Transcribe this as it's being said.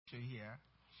to here.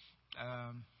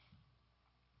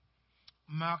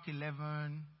 Mark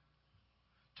 11,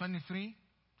 23,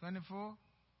 24.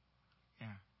 Yeah.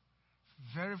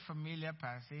 Very familiar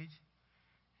passage.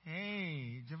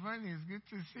 Hey, Giovanni, it's good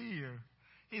to see you.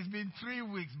 It's been 3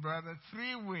 weeks, brother.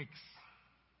 3 weeks.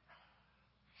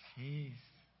 Jeez.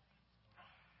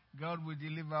 God will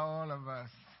deliver all of us.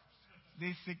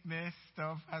 This sickness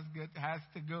stuff has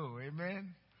to go.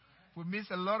 Amen. We miss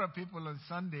a lot of people on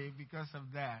Sunday because of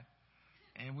that.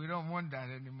 And we don't want that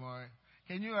anymore.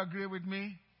 Can you agree with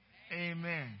me?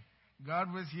 Amen.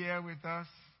 God was here with us.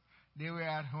 They were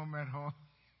at home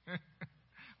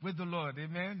with the Lord.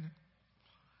 Amen.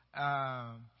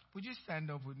 Would you stand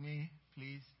up with me,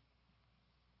 please?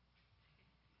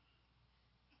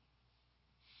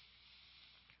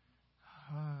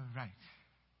 All right.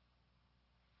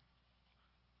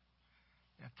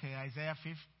 Okay, Isaiah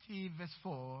 50, verse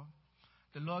 4.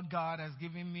 The Lord God has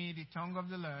given me the tongue of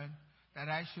the learned, that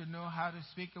I should know how to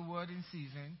speak a word in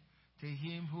season to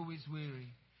him who is weary.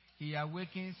 He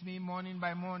awakens me morning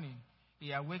by morning.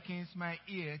 He awakens my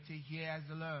ear to hear as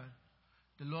the Lord.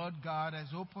 The Lord God has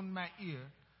opened my ear,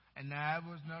 and I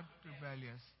was not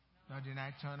rebellious, nor did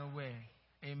I turn away.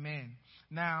 Amen.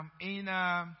 Now, in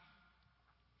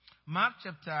Mark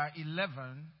chapter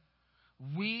 11,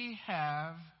 we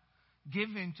have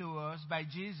given to us by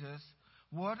Jesus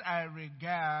what I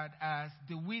regard as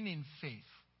the winning faith,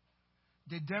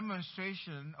 the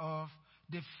demonstration of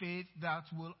the faith that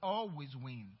will always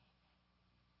win.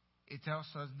 It tells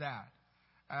us that.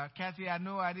 Kathy, I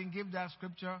know I didn't give that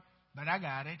scripture, but I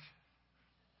got it.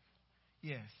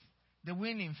 Yes, the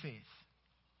winning faith.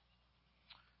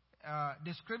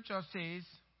 The scripture says,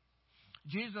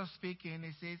 Jesus speaking,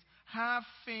 it says, have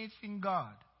faith in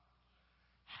God.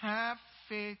 Have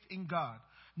faith in God.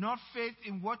 Not faith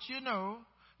in what you know,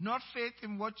 not faith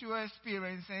in what you are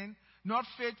experiencing, not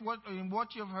faith in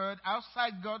what you've heard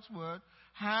outside God's word.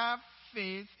 Have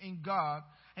faith in God.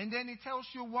 And then it tells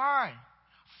you why.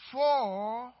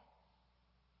 For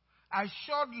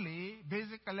assuredly,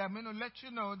 basically, I'm going to let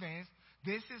you know this.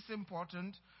 This is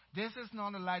important. This is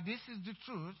not a lie. This is the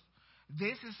truth.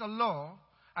 This is a law.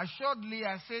 Assuredly,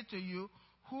 I say to you,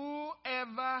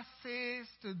 whoever says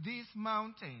to this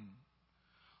mountain,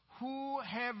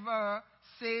 whoever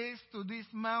says to this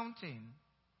mountain,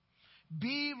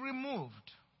 be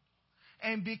removed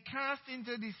and be cast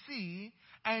into the sea,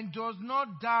 and does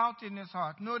not doubt in his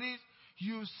heart. Notice,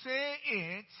 you say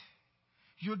it,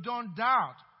 you don't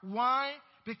doubt. Why?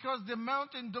 Because the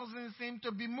mountain doesn't seem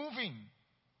to be moving.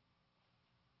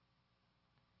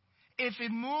 If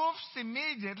it moves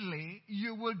immediately,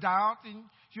 you will doubt, and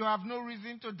you have no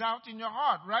reason to doubt in your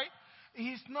heart, right?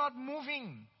 He's not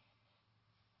moving.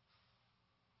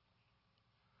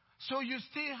 So you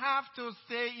still have to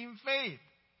stay in faith.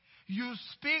 You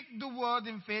speak the word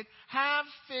in faith. Have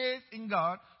faith in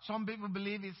God. Some people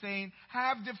believe it's saying,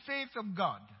 have the faith of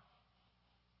God.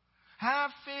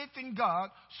 Have faith in God.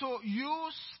 So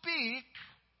you speak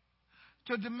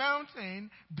to the mountain,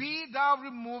 be thou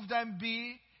removed and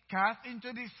be cast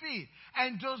into the sea,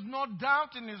 and does not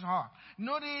doubt in his heart.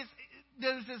 Notice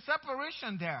there is a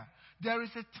separation there. There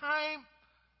is a time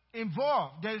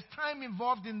involved. There is time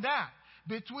involved in that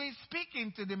between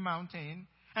speaking to the mountain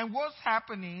and what's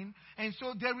happening. And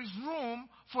so there is room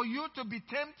for you to be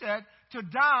tempted to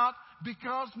doubt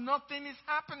because nothing is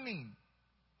happening.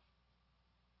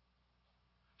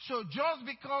 So just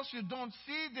because you don't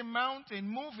see the mountain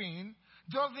moving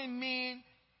doesn't mean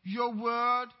your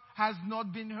word has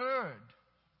not been heard.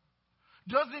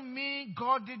 Doesn't mean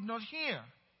God did not hear.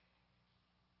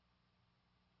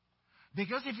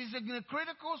 Because if it's in a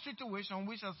critical situation,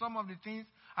 which are some of the things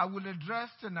I will address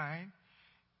tonight,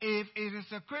 if it is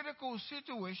a critical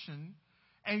situation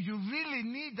and you really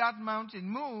need that mountain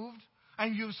moved,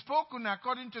 and you've spoken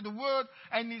according to the word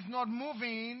and it's not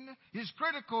moving, it's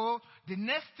critical, the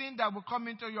next thing that will come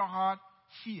into your heart,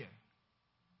 fear.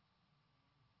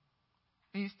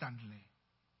 Instantly.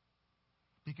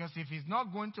 Because if it's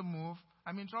not going to move,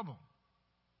 I'm in trouble.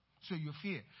 So you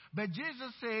fear. But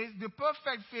Jesus says, the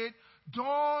perfect faith,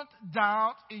 don't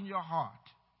doubt in your heart.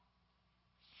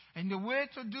 And the way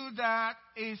to do that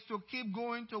is to keep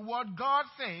going to what God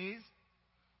says.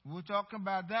 We'll talk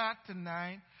about that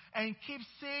tonight. And keep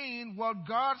saying what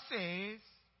God says.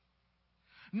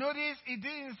 Notice it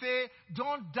didn't say,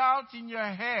 don't doubt in your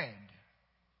head.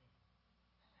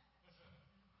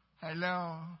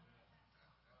 Hello?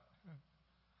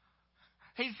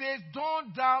 He says,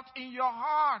 don't doubt in your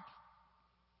heart.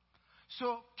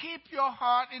 So keep your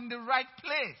heart in the right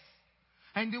place.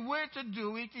 And the way to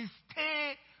do it is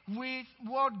stay with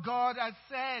what God has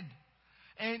said.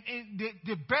 And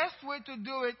the best way to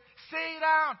do it, say it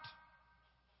out.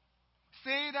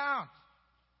 Say it out.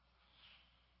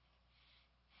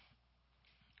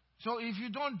 So if you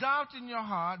don't doubt in your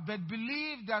heart, but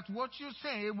believe that what you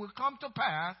say will come to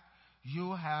pass,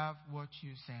 you have what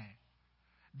you say.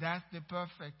 That's the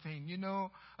perfect thing. You know,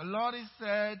 a lot is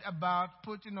said about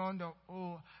putting on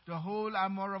the whole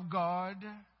armor of God,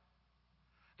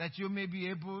 that you may be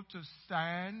able to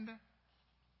stand.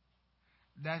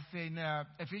 That's in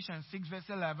Ephesians 6 verse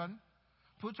 11.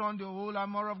 Put on the whole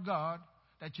armor of God,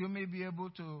 that you may be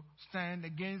able to stand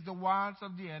against the wiles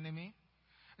of the enemy.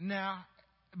 Now,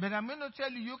 but I'm going to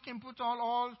tell you, you can put on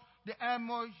all the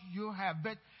armor you have.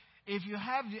 But if you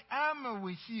have the armor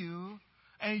with you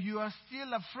and you are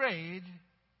still afraid,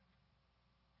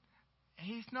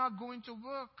 it's not going to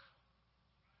work.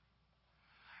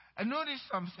 I noticed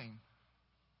something.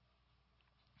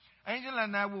 Angel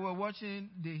and I, we were watching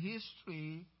the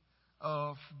history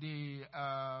of the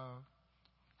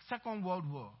Second World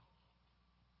War.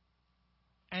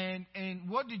 And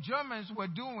what the Germans were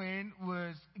doing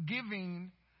was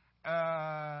giving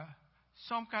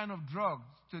some kind of drugs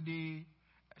to the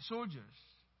soldiers.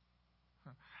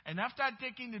 And after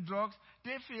taking the drugs,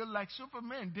 they feel like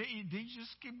Superman. They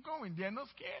just keep going. They are not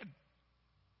scared.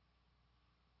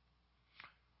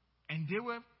 And they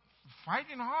were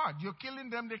fighting hard. You're killing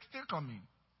them, they're still coming.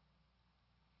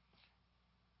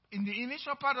 In the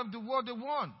initial part of the war, they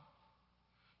won.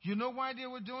 You know why they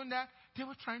were doing that? They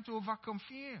were trying to overcome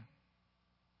fear.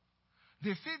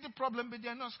 They see the problem, but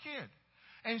they're not scared.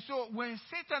 And so when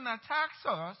Satan attacks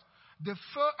us,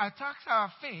 attacks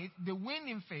our faith, the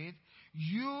winning faith,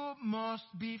 you must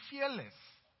be fearless.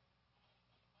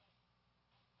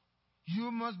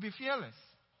 You must be fearless.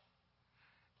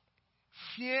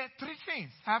 Fear, three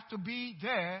things have to be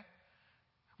there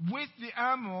with the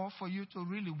armor for you to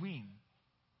really win.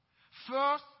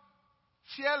 First,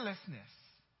 fearlessness.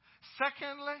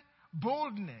 Secondly,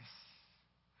 boldness.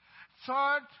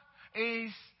 Third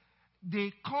is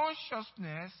the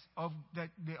consciousness of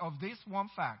this one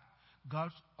fact: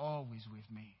 God's always with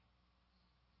me.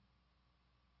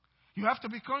 You have to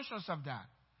be conscious of that.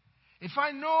 If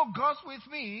I know God's with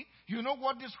me, you know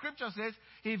what the scripture says: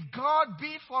 if God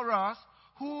be for us,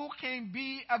 who can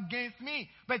be against me?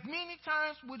 But many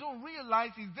times we don't realize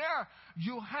He's there.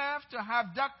 You have to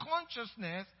have that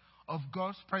consciousness of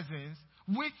God's presence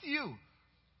with you.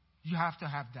 You have to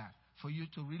have that for you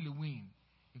to really win.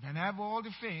 You can have all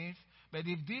the faith, but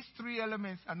if these three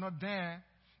elements are not there,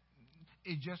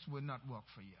 it just will not work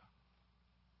for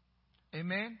you.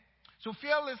 Amen? So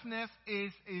fearlessness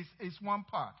is one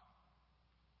part.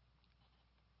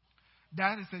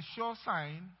 That is a sure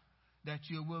sign that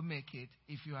you will make it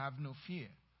if you have no fear.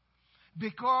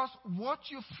 Because what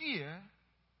you fear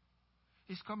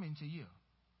is coming to you.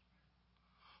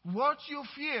 What you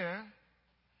fear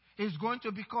is going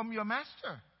to become your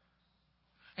master.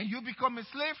 And you become a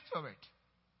slave to it.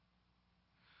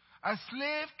 A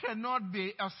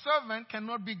servant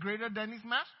cannot be greater than his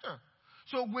master.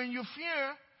 So when you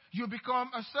fear, you become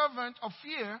a servant of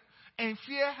fear, and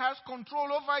fear has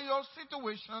control over your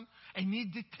situation, and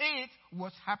it dictates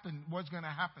what's going to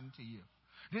happen to you.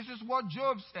 This is what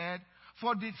Job said: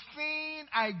 for the thing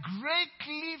I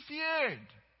greatly feared.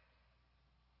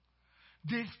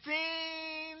 The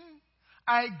thing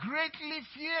I greatly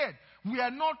feared. We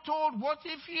are not told what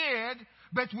he feared,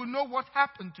 but we know what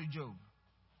happened to Job.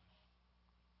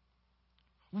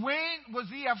 When was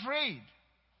he afraid?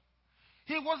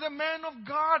 He was a man of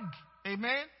God.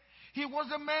 Amen. He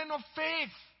was a man of faith.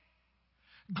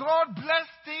 God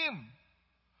blessed him.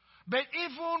 But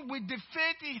even with the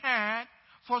faith he had,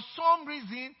 for some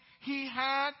reason, he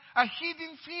had a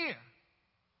hidden fear.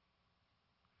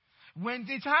 When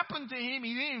it happened to him,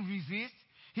 he didn't resist.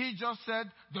 He just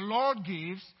said, the Lord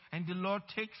gives and the Lord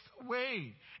takes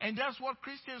away. And that's what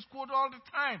Christians quote all the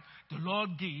time. The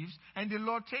Lord gives and the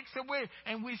Lord takes away.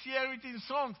 And we hear it in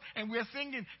songs and we're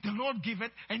singing, the Lord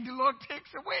giveth and the Lord takes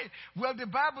away. Well, the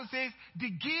Bible says the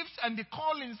gifts and the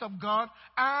callings of God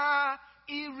are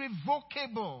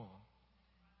irrevocable.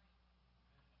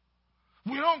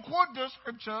 We don't quote those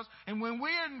scriptures, and when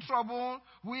we're in trouble,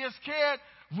 we are scared,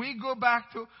 we go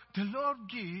back to the Lord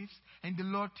gives and the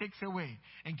Lord takes away.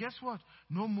 And guess what?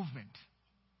 No movement.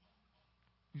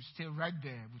 You stay right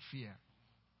there with fear,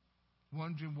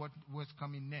 wondering what's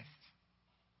coming next.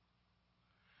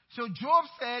 So Job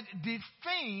said, the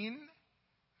thing,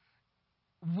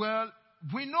 well,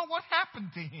 we know what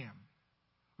happened to him,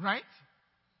 right?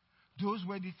 Those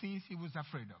were the things he was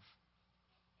afraid of.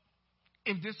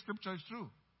 If this scripture is true.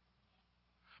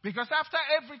 Because after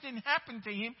everything happened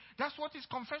to him, that's what his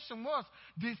confession was.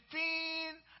 The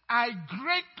thing I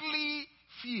greatly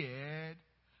feared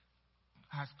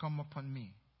has come upon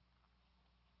me.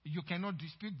 You cannot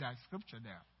dispute that scripture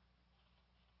there.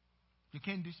 You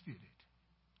can't dispute it.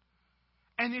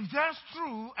 And if that's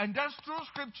true, and that's true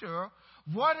scripture,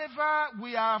 whatever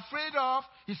we are afraid of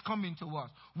is coming to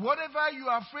us. Whatever you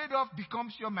are afraid of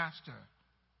becomes your master.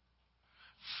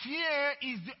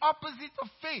 Fear is the opposite of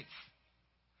faith.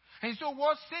 And so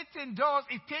what Satan does,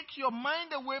 it takes your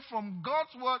mind away from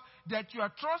God's word that you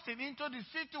are trusting into the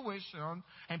situation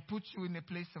and puts you in a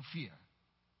place of fear.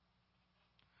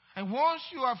 And once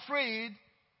you are afraid,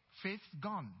 faith's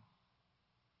gone.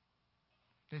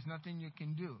 There's nothing you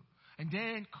can do. And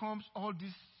then comes all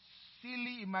these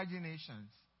silly imaginations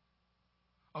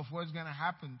of what's going to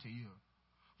happen to you,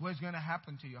 what's going to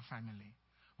happen to your family,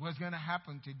 what's going to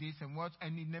happen to this and what,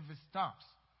 and it never stops.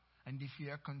 And the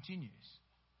fear continues.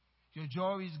 Your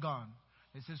joy is gone.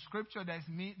 It's a scripture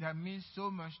that means so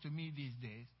much to me these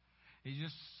days. It's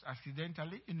just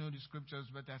accidentally, you know the scriptures,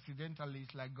 but accidentally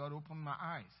it's like God opened my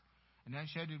eyes. And I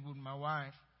shared it with my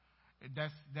wife.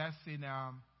 That's in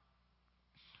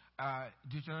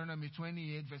Deuteronomy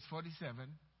 28, verse 47.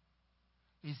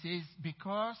 It says,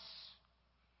 because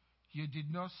you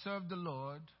did not serve the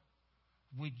Lord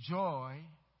with joy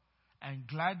and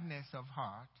gladness of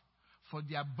heart for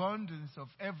the abundance of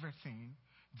everything,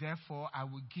 therefore I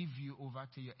will give you over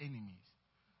to your enemies,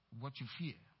 what you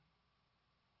fear.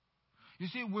 You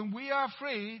see, when we are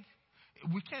afraid,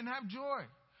 we can't have joy.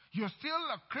 You're still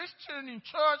a Christian in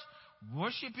church,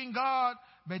 worshiping God,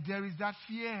 but there is that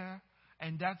fear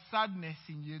and that sadness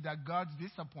in you that God's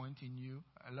disappointing you.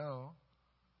 Hello?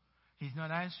 He's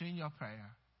not answering your prayer.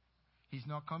 He's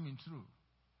not coming through.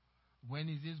 When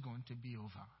is this going to be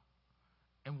over?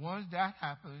 And once that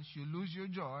happens, you lose your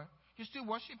joy. You're still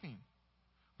worshiping.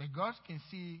 But God can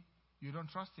see you don't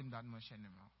trust him that much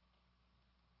anymore.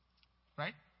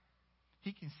 Right?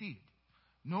 He can see it.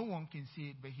 No one can see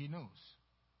it, but he knows.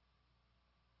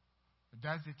 But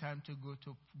that's the time to go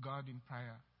to God in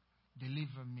prayer.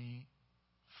 Deliver me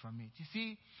from it. You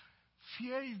see,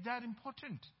 fear is that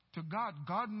important to God.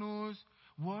 God knows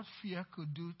what fear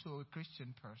could do to a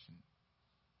Christian person.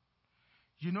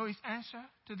 You know his answer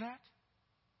to that?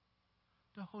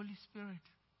 The Holy Spirit.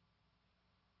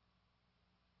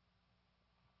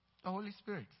 The Holy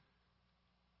Spirit.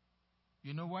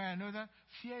 You know why I know that?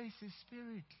 Fear is a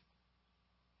spirit.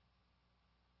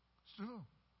 It's true.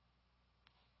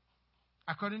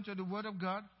 According to the Word of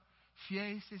God, fear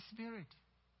is a spirit.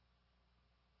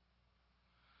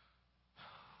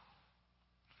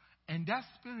 And that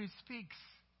spirit speaks.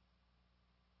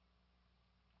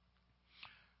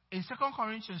 In 2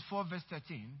 Corinthians 4 verse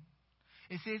 13,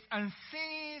 it says, and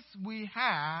since we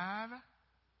have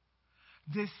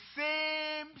the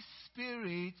same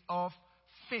spirit of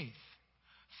faith.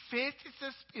 Faith is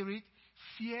a spirit.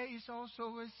 Fear is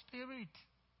also a spirit.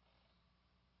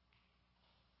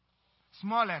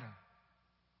 Small letter.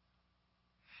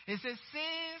 It says,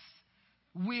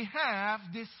 since we have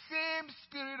the same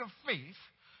spirit of faith.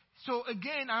 So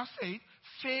again, I'll say it.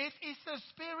 Faith is a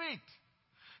spirit.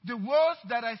 The words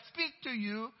that I speak to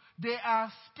you, they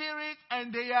are spirit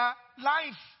and they are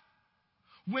life.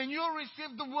 When you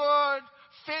receive the word,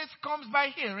 faith comes by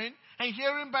hearing, and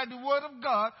hearing by the word of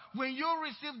God. When you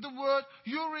receive the word,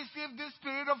 you receive the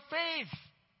spirit of faith.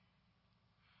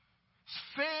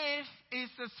 Faith is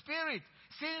a spirit.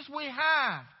 Since we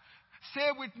have, say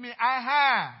with me, I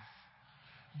have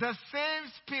the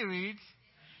same spirit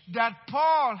that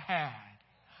Paul had.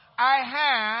 I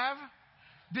have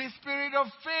the spirit of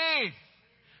faith.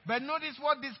 But notice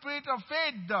what the spirit of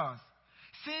faith does.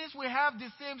 Since we have the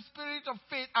same spirit of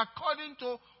faith according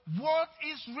to what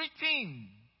is written.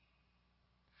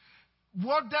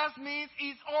 What that means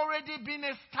is already been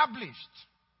established.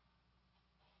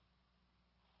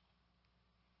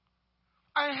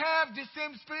 I have the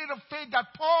same spirit of faith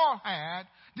that Paul had,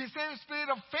 the same spirit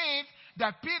of faith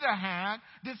that Peter had,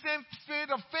 the same spirit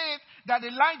of faith that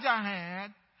Elijah had,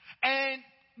 and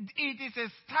it is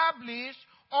established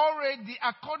already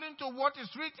according to what is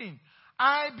written.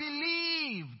 I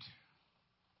believed,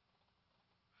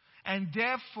 and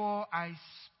therefore I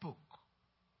spoke.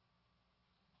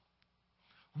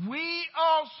 We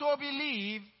also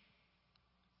believe,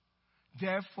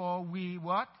 therefore we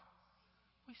what?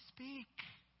 We speak.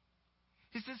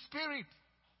 It's a spirit.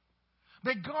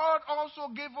 But God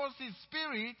also gave us his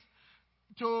spirit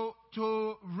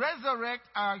to resurrect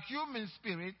our human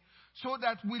spirit so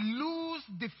that we lose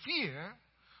the fear,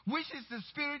 which is the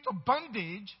spirit of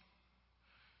bondage,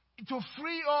 to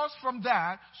free us from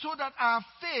that so that our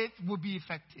faith will be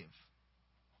effective.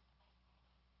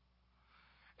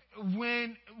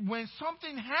 when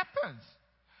something happens,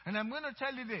 and I'm going to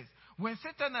tell you this, when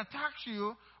Satan attacks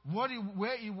you,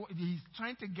 he's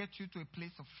trying to get you to a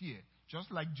place of fear,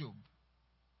 just like Job.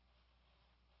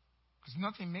 Because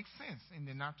nothing makes sense in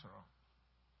the natural.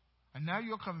 And now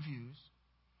you're confused.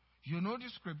 You know the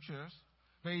scriptures,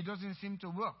 but it doesn't seem to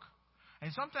work.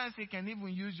 And sometimes he can even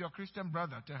use your Christian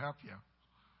brother to help you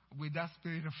with that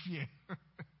spirit of fear.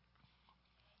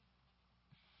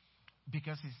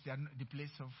 Because it's the place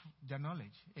of their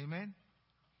knowledge. Amen?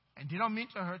 And they don't mean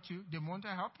to hurt you. They want to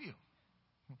help you.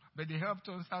 But the help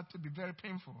turns out to be very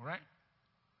painful, right?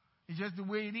 It's just the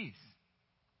way it is.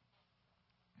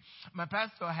 My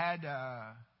pastor had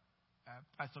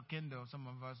Pastor Kendall. Some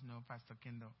of us know Pastor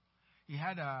Kendall. He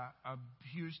had a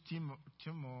huge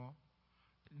tumor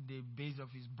in the base of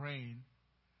his brain.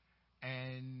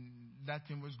 And that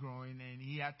thing was growing. And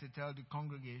he had to tell the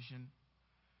congregation.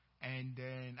 And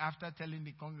then after telling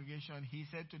the congregation, he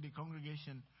said to the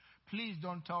congregation, please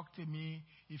don't talk to me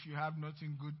if you have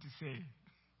nothing good to say.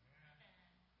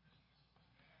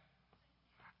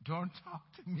 Don't talk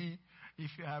to me if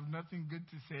you have nothing good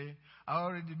to say. I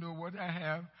already know what I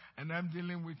have, and I'm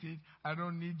dealing with it. I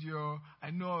don't need I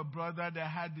know a brother that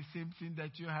had the same thing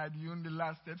that you had. You only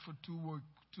lasted for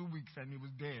 2 weeks, and he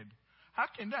was dead. How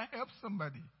can that help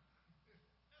somebody?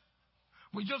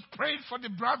 We just prayed for the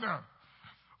brother.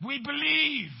 We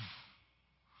believe.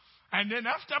 And then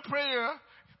after prayer,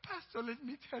 Pastor, let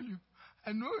me tell you,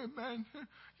 I know a man,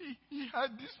 he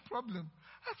had this problem.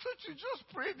 I thought you just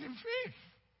prayed in faith.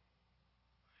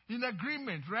 In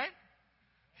agreement, right?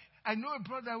 I know a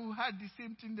brother who had the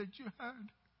same thing that you had.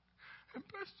 And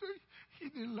Pastor, he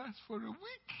didn't last for a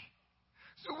week.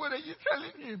 So what are you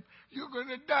telling him? You're going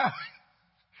to die.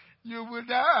 You will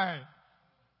die.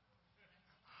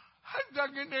 How's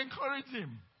that going to encourage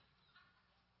him?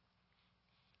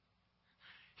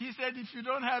 He said, if you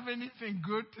don't have anything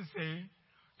good to say,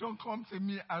 don't come to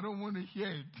me. I don't want to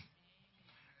hear it.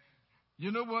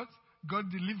 You know what?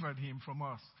 God delivered him from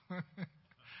us.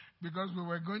 Because we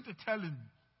were going to tell him.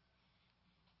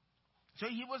 So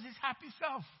he was his happy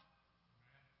self.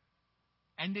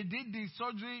 And they did the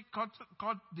surgery,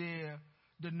 cut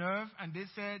the nerve, and they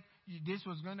said this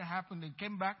was going to happen. They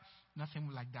came back. Nothing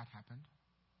like that happened.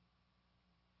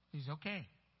 He's okay.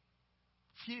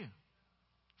 Fear.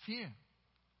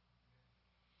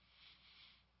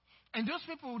 And those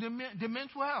people, they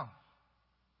meant well.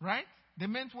 Right? They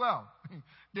meant well.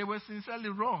 They were sincerely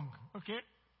wrong. Okay?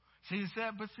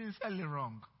 Sincere, but sincerely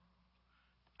wrong.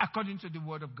 According to the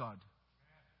word of God.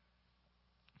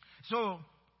 So,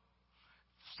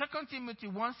 2 Timothy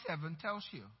 1:7 tells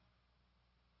you.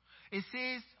 It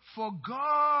says, for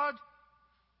God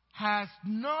has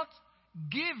not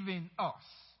given us.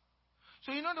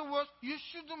 So in other words, you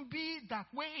shouldn't be that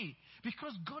way.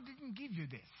 Because God didn't give you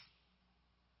this.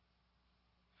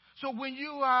 So when you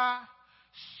are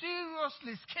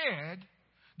seriously scared,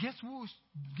 guess who's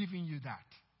giving you that?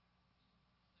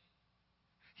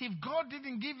 If God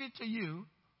didn't give it to you,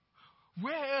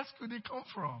 where else could it come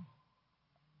from?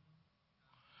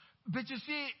 But you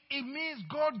see, it means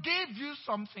God gave you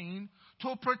something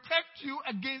to protect you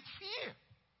against fear.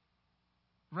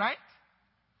 Right?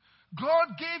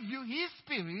 God gave you His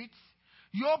Spirit,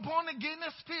 your born again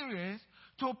experience,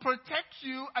 to protect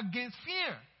you against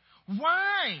fear.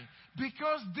 Why?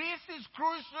 Because this is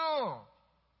crucial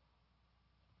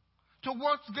to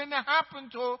what's going to happen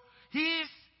to His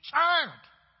child.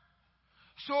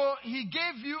 So He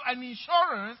gave you an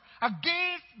insurance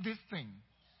against this thing.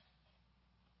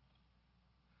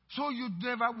 So you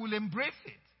never will embrace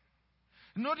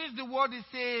it. Notice the word it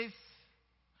says,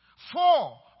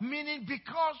 for, meaning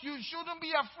because you shouldn't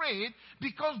be afraid,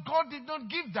 because God did not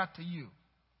give that to you.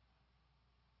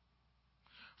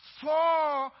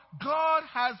 For God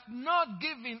has not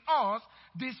given us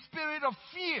the spirit of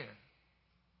fear.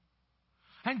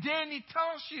 And then He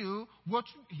tells you what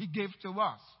He gave to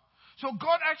us. So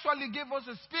God actually gave us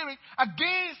a spirit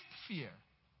against fear.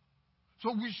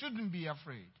 So we shouldn't be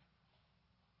afraid.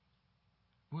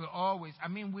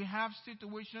 We have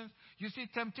situations. You see,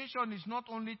 temptation is not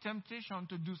only temptation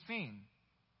to do sin.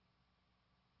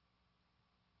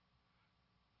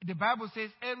 The Bible says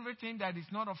everything that is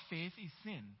not of faith is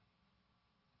sin.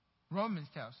 Romans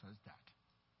tells us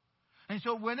that. And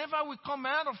so whenever we come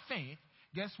out of faith,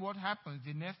 guess what happens?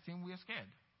 The next thing, we are scared.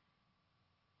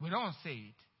 We don't say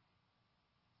it,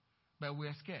 but we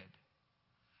are scared.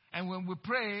 And when we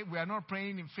pray, we are not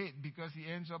praying in faith because it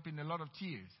ends up in a lot of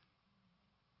tears.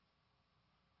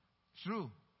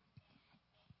 True.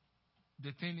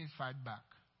 The thing is, fight back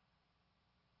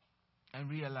and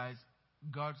realize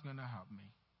God's going to help me.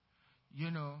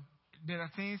 You know, there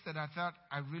are things that I thought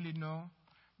I really know.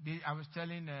 I was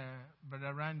telling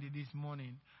Brother Randy this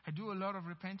morning, I do a lot of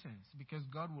repentance because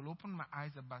God will open my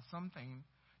eyes about something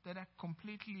that I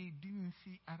completely didn't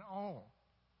see at all.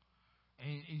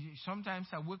 And sometimes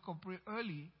I wake up very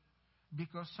early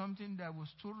because something that was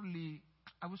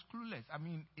I was clueless. I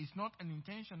mean, it's not an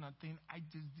intentional thing. I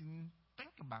just didn't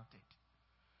think about it.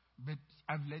 But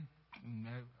I've let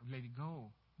it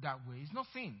go that way. It's not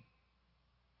sin.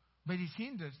 But it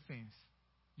hinders things.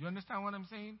 You understand what I'm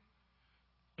saying?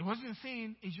 It wasn't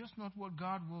sin. It's just not what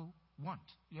God will want.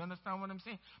 You understand what I'm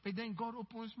saying? But then God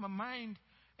opens my mind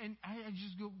and I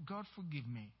just go, God, forgive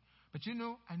me. But I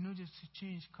know there's a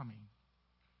change coming.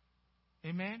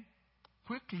 Amen?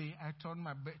 Quickly, I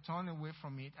turn away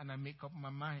from it and I make up my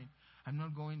mind. I'm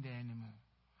not going there anymore.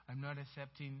 I'm not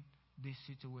accepting this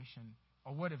situation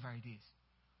or whatever it is.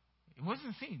 It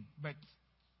wasn't sin, but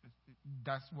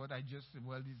that's what I just said.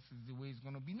 Well, this is the way it's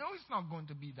going to be. No, it's not going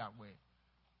to be that way.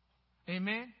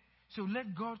 Amen? So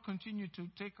let God continue to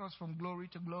take us from glory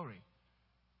to glory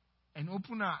and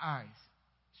open our eyes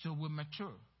so we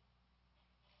mature.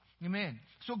 Amen.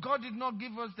 So God did not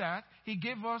give us that. He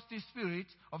gave us the spirit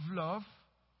of love,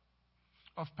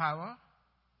 of power,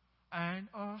 and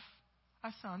of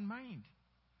a sound mind.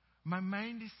 My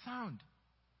mind is sound.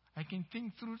 I can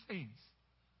think through things.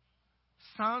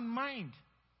 Sound mind.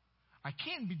 I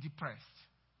can't be depressed.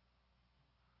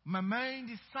 My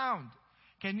mind is sound.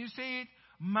 Can you say it?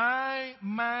 My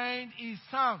mind is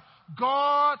sound.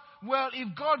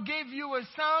 If God gave you a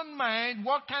sound mind,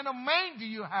 what kind of mind do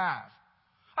you have?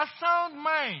 A sound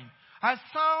mind. A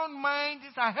sound mind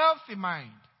is a healthy mind.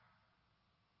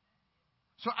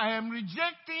 So I am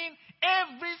rejecting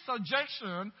every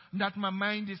suggestion that my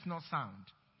mind is not sound.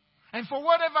 And for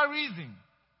whatever reason,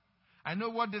 I know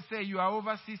what they say, you are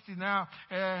over 60 now,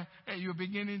 you're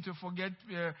beginning to forget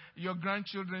your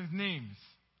grandchildren's names.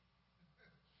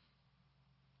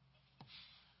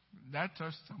 That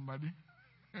touched somebody.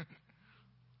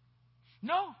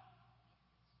 No.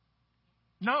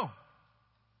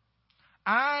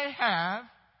 I have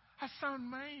a sound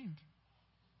mind.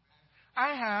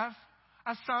 I have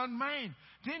a sound mind.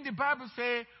 Didn't the Bible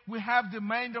say we have the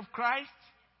mind of Christ?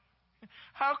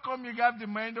 How come you have the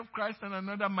mind of Christ and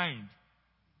another mind?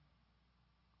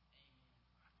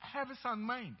 I have a sound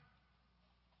mind.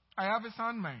 I have a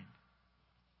sound mind.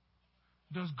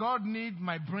 Does God need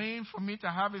my brain for me to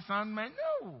have a sound mind?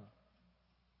 No.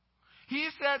 He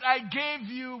said, I gave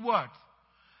you what?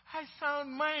 A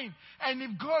sound mind. And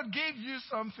if God gave you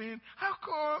something, how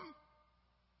come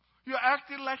you're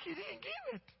acting like He didn't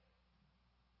give it?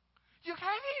 You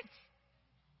have it.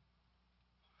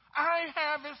 I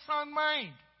have a sound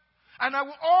mind. And I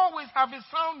will always have a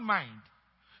sound mind.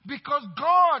 Because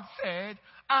God said,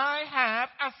 I have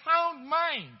a sound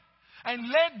mind. And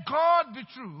let God be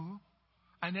true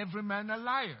and every man a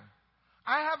liar.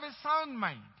 I have a sound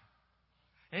mind.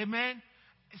 Amen.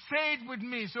 Say it with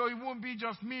me so it won't be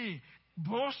just me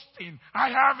boasting. I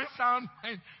have a sound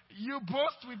mind. You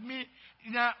boast with me.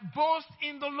 Now, boast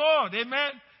in the Lord.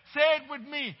 Amen. Say it with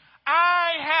me.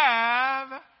 I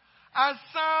have a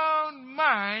sound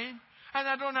mind and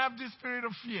I don't have the spirit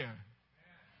of fear.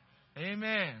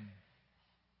 Amen.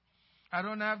 I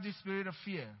don't have the spirit of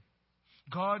fear.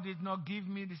 God did not give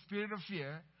me the spirit of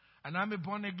fear, and I'm a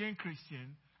born-again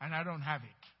Christian, and I don't have it.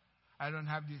 I don't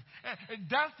have this.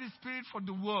 That's the spirit for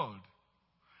the world.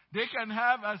 They can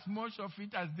have as much of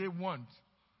it as they want,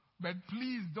 but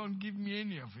please don't give me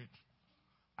any of it.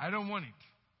 I don't want it.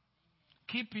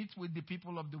 Keep it with the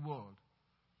people of the world.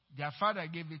 Their father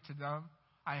gave it to them.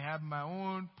 I have my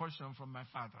own portion from my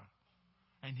father.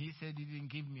 And he said he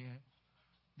didn't give me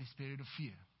the spirit of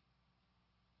fear.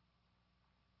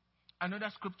 Another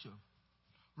scripture,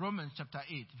 Romans chapter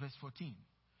 8, verse 14.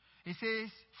 It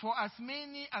says, for as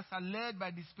many as are led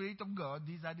by the Spirit of God,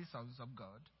 these are the sons of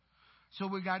God. So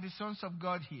we got the sons of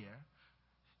God here,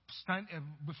 stand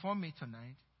before me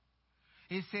tonight.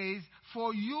 It says,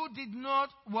 for you did not,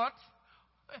 what?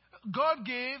 God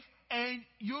gave and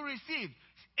you received.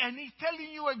 And he's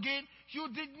telling you again, you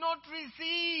did not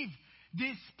receive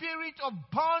the spirit of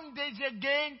bondage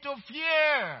again to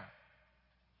fear.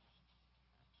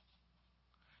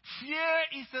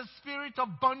 Fear is a spirit of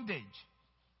bondage.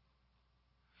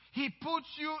 He puts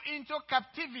you into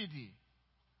captivity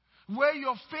where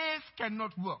your faith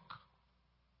cannot work.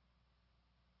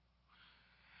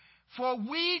 For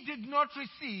we did not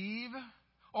receive,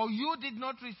 or you did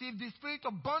not receive the spirit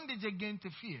of bondage again to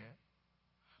fear,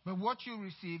 but what you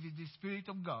receive is the Spirit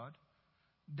of God,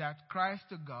 that Christ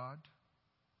to God,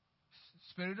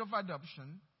 Spirit of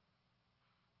adoption,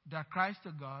 that Christ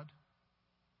to God,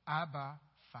 Abba,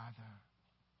 Father.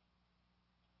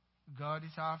 God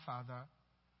is our Father,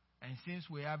 and since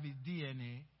we have His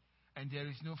DNA, and there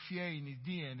is no fear in His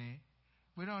DNA,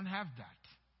 we don't have that.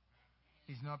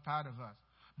 It's not part of us.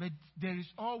 But there is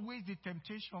always the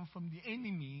temptation from the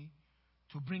enemy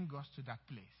to bring us to that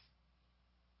place.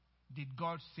 Did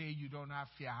God say you don't have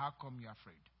fear? How come you're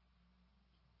afraid?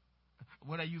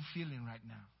 What are you feeling right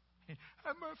now?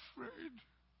 I'm afraid.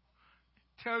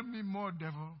 Tell me more,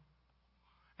 devil.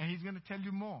 And he's going to tell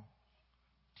you more.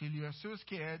 Till you are so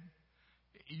scared,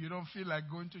 you don't feel like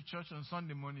going to church on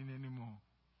Sunday morning anymore.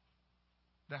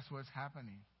 That's what's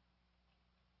happening.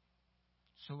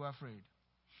 So afraid.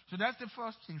 So that's the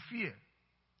first thing, fear.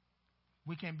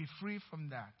 We can be free from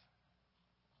that.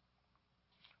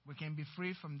 We can be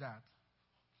free from that.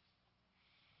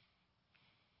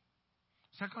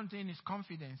 Second thing is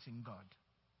confidence in God.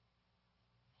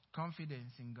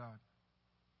 Confidence in God.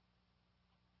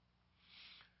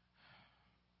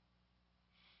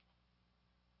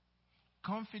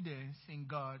 Confidence in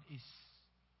God is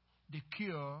the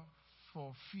cure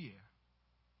for fear.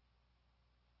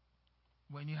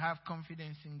 When you have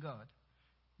confidence in God,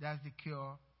 that's the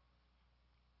cure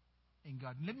in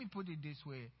God. Let me put it this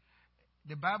way.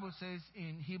 The Bible says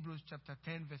in Hebrews chapter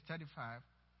 10, verse 35,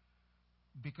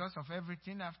 because of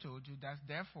everything I've told you, that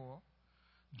therefore,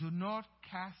 do not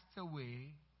cast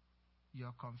away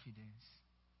your confidence.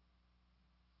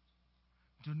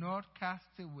 Do not cast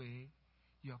away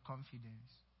your confidence.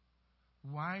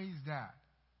 Why is that?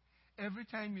 Every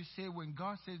time you say, when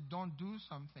God says don't do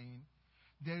something,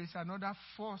 there is another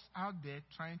force out there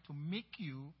trying to make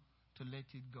you to let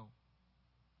it go.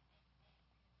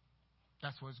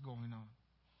 That's what's going on.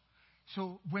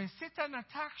 So when Satan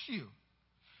attacks you,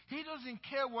 he doesn't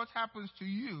care what happens to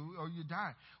you or you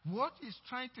die. What he's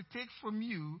trying to take from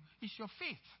you is your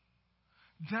faith.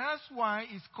 That's why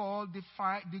it's called the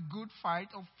good fight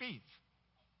of faith.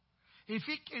 If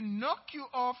he can knock you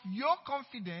off your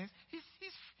confidence,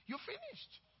 you're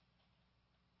finished.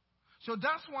 So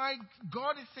that's why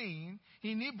God is saying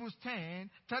in Hebrews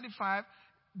 10:35,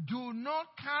 do not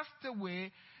cast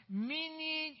away,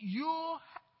 meaning you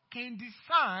can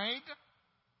decide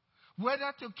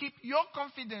whether to keep your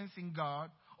confidence in God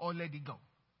or let it go.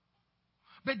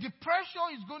 But the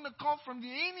pressure is going to come from the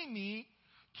enemy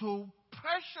to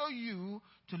pressure you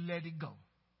to let it go.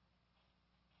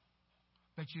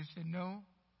 But you say, no,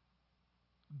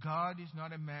 God is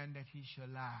not a man that he shall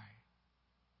lie.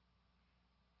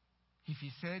 If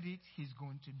he said it, he's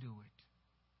going to do it.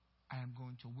 I am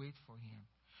going to wait for him.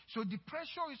 So the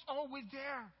pressure is always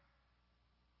there.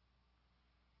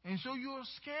 And so you're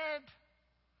scared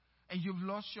and you've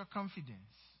lost your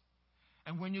confidence.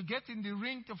 And when you get in the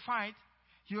ring to fight,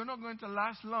 you're not going to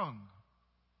last long.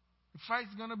 The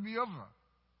fight's going to be over.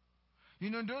 You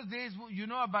know, those days, you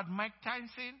know about Mike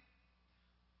Tyson?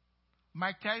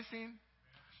 Mike Tyson?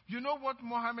 You know what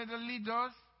Muhammad Ali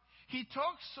does? He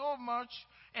talks so much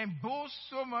and boasts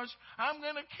so much. I'm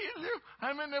going to kill you.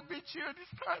 I'm going to beat you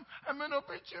this time. I'm going to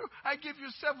beat you. I give you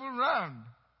 7 rounds.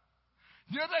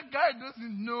 The other guy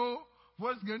doesn't know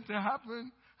what's going to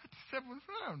happen at the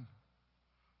 7th round.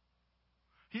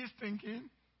 He's thinking,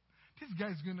 this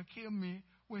guy's going to kill me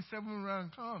when 7th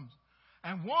round comes.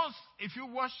 And once, if you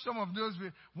watch some of those,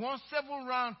 once 7th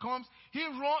round comes,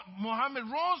 Muhammad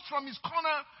runs from his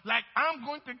corner like, I'm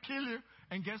going to kill you.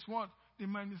 And guess what? The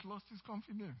man has lost his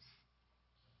confidence.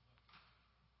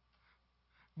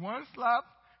 One slap,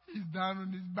 he's down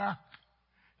on his back.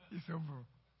 It's over.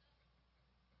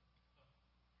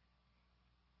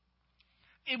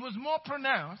 It was more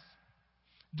pronounced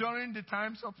during the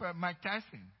times of Mike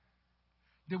Tyson.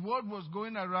 The word was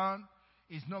going around,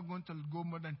 it's not going to go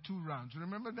more than 2 rounds.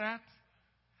 Remember that?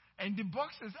 And the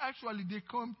boxers actually, they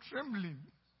come trembling.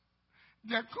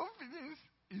 Their confidence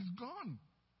is gone.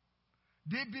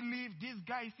 They believe this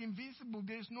guy is invincible.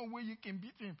 There's no way you can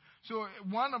beat him. So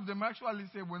one of them actually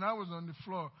said, when I was on the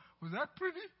floor, was that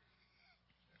pretty?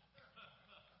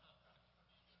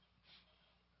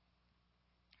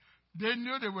 They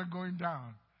knew they were going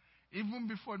down, even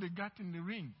before they got in the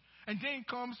ring. And then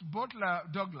comes Butler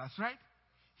Douglas, right?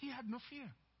 He had no fear.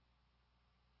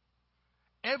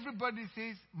 Everybody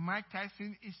says Mike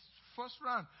Tyson is first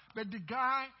round. But the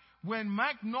guy, when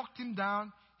Mike knocked him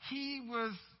down, he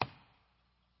was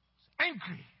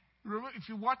angry. Remember, if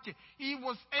you watch it, he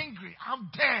was angry. How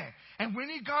dare? And when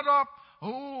he got up,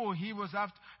 he was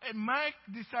after. And Mike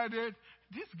decided,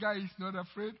 this guy is not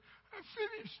afraid. I'm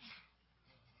finished.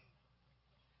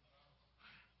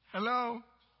 Hello?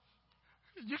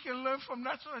 You can learn from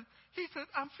that. He said,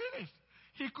 I'm finished.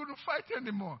 He couldn't fight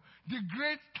anymore. The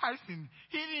great Tyson,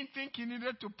 he didn't think he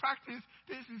needed to practice.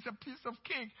 This is a piece of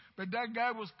cake. But that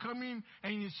guy was coming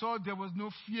and he saw there was no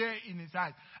fear in his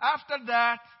eyes. After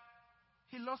that,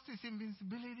 he lost his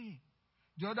invincibility.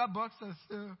 The other boxer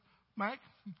said, Mike,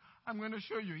 I'm going to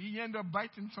show you. He ended up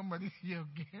biting somebody's ear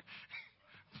again.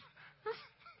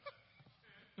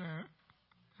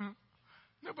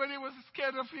 Nobody was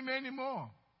scared of him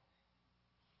anymore.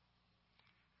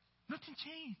 Nothing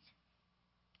changed.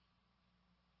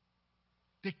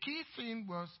 The key thing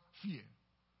was fear.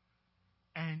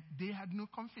 And they had no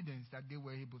confidence that they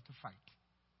were able to fight.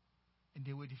 And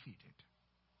they were defeated.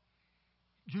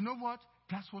 You know what?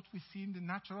 That's what we see in the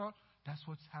natural. That's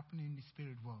what's happening in the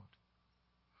spirit world.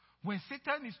 When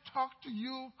Satan is talked to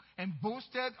you and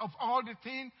boasted of all the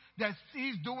things that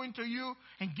he's doing to you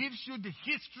and gives you the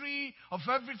history of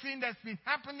everything that's been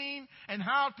happening and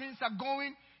how things are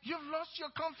going, you've lost your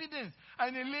confidence.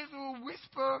 And a little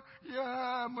whisper,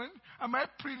 yeah, man, am I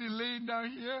pretty laying down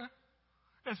here?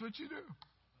 That's what you do.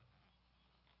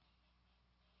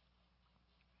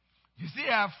 You see,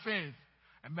 I have faith.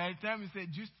 And by the time you say,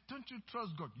 don't you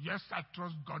trust God? Yes, I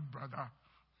trust God, brother.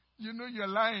 You know you're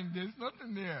lying. There's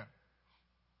nothing there.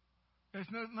 There's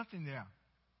nothing there.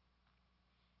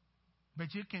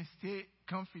 But you can stay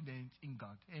confident in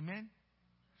God. Amen?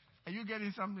 Are you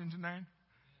getting something tonight?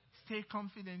 Stay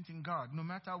confident in God, no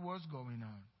matter what's going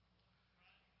on.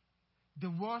 The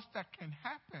worst that can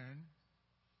happen,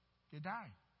 you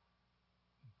die.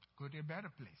 Go to a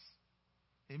better place.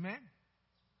 Amen?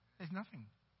 There's nothing.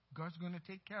 God's going to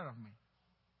take care of me.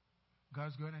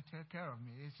 God's going to take care of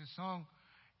me. It's a song,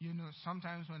 you know,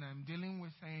 sometimes when I'm dealing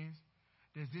with things,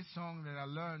 there's this song that I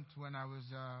learned when I was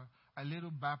a little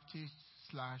Baptist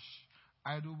 /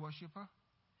 idol worshiper.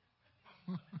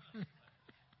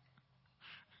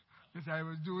 Because I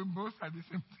was doing both at the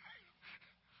same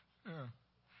time. Yeah.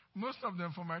 Most of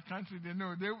them from my country, they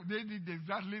know. They did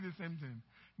exactly the same thing.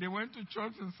 They went to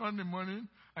church on Sunday morning,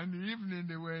 and in the evening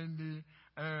they were in the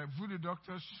voodoo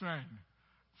doctor's shrine,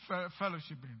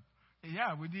 fellowshipping.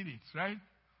 Yeah, we did it, right?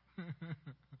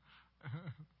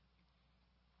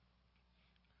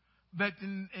 But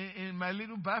in my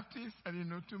little Baptist, I didn't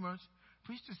know too much.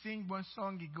 We used to sing one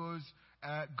song. It goes,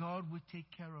 God will take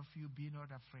care of you, be not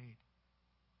afraid.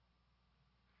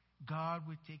 God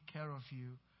will take care of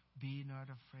you, be not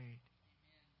afraid.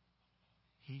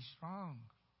 He's strong.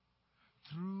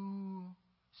 Through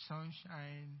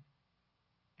sunshine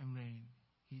and rain,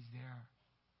 He's there.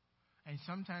 And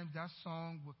sometimes that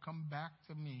song will come back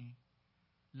to me,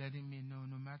 letting me know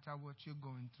no matter what you're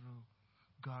going through,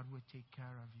 God will take care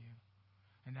of you.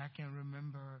 And I can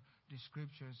remember the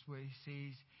scriptures where He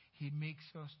says He makes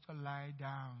us to lie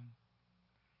down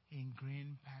in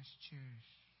green pastures.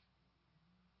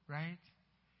 Right?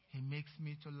 He makes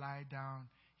me to lie down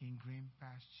in green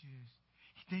pastures.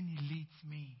 Then He leads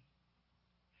me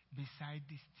beside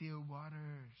the still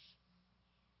waters.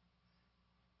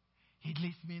 He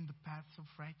leads me in the paths of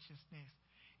righteousness.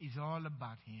 It's all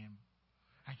about Him.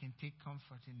 I can take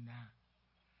comfort in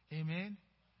that. Amen?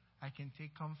 I can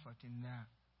take comfort in that.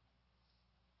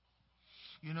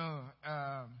 You know,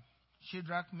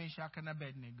 Shadrach, Meshach, and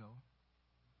Abednego,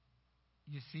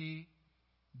 you see,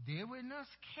 they were not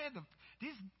scared of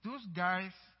those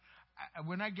guys.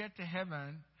 When I get to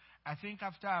heaven, I think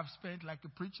after I've spent, like the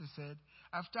preacher said,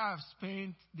 after I've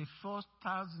spent the first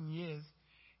 1,000 years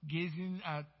gazing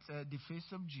at the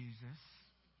face of Jesus,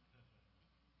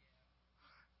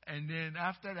 and then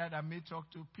after that I may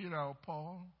talk to Peter or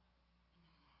Paul,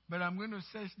 but I'm going to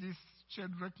search this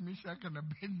Shadrach, Meshach, and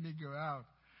Abednego out.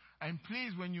 And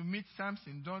please, when you meet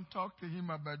Samson, don't talk to him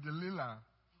about Delilah.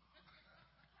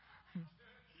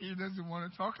 He doesn't want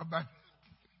to talk about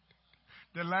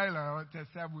Delilah, or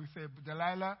Tessa will say,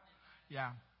 Delilah,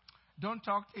 yeah. Don't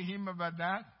talk to him about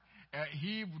that.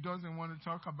 He doesn't want to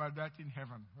talk about that in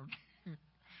heaven. Okay?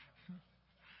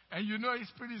 And you know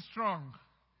he's pretty strong.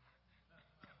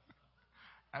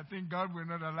 I think God will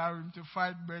not allow him to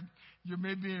fight, but you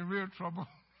may be in real trouble.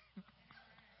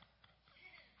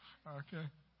 Okay.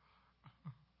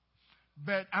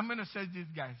 But I'm going to search these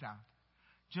guys out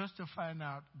just to find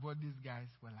out what these guys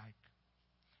were like.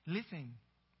 Listen,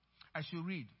 as you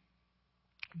read,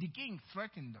 the king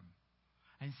threatened them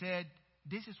and said,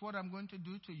 this is what I'm going to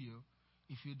do to you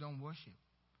if you don't worship.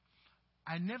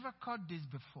 I never caught this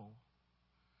before.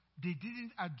 They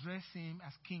didn't address him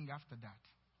as king after that.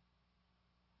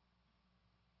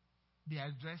 They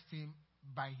addressed him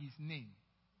by his name,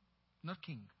 not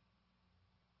king.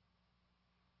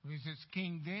 This is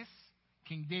King this,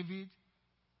 King David,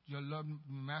 your Lord,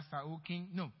 Master, O King.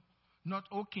 No, not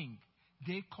O King.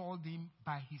 They called him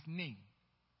by his name.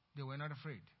 They were not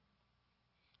afraid.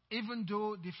 Even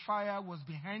though the fire was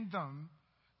behind them,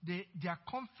 their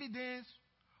confidence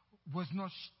was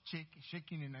not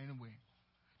shaking in any way.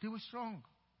 They were strong.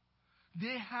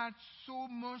 They had so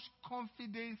much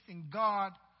confidence in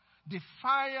God, the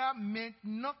fire meant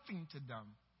nothing to them.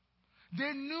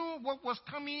 They knew what was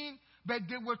coming, but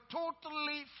they were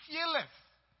totally fearless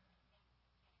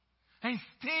and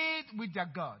stayed with their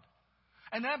God.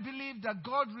 And I believe that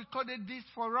God recorded this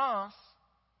for us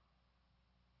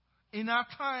in our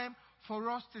time for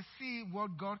us to see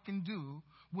what God can do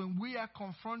when we are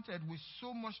confronted with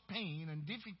so much pain and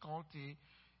difficulty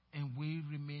and we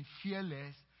remain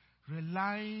fearless,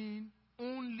 relying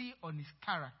only on His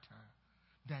character,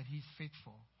 that He's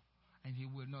faithful and He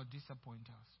will not disappoint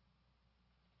us.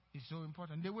 It's so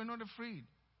important. They were not afraid.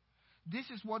 This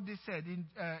is what they said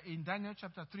in Daniel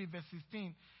chapter 3 verse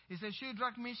 16. It says,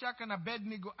 Shadrach, Meshach, and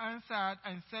Abednego answered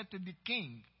and said to the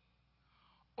king,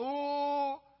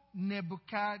 O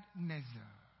Nebuchadnezzar.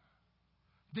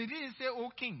 They didn't say, O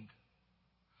king.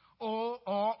 Or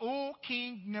O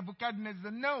king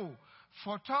Nebuchadnezzar. No.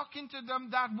 For talking to them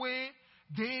that way,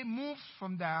 they moved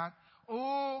from that.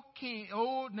 O king,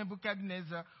 O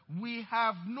Nebuchadnezzar, we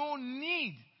have no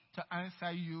need to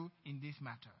answer you in this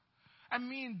matter. I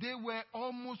mean, they were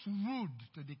almost rude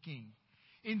to the king.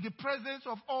 In the presence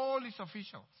of all his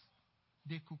officials,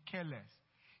 they could care less.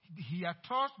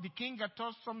 The king had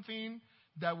taught something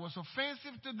that was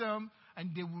offensive to them, and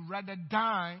they would rather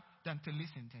die than to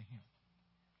listen to him.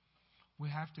 We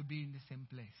have to be in the same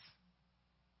place.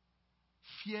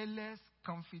 Fearless,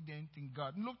 confident in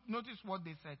God. Look, notice what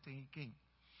they said to the king.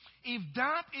 If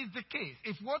that is the case,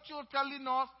 if what you're telling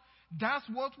us, that's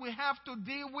what we have to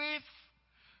deal with,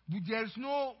 there's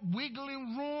no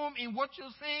wiggling room in what you're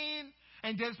saying,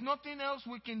 and there's nothing else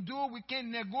we can do, we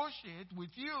can negotiate with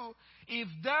you. If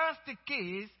that's the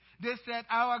case, they said,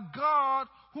 our God,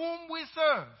 whom we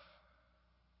serve,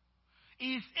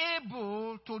 is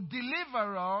able to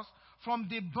deliver us from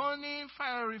the burning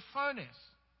fiery furnace.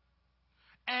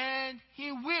 And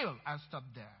He will. I'll stop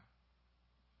there.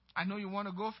 I know you want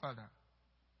to go further.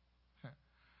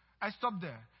 I stopped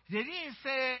there. They didn't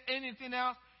say anything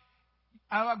else.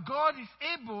 Our God is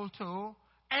able to,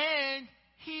 and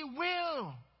He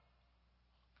will.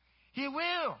 He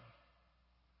will.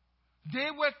 They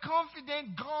were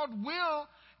confident God will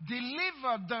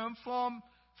deliver them from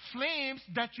flames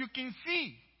that you can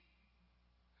see.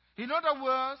 In other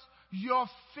words, your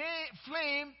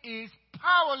flame is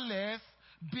powerless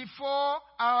before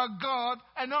our God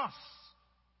and us.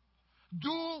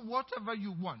 Do whatever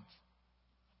you want.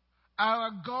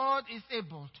 Our God is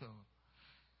able to.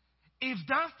 If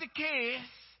that's the case,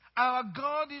 our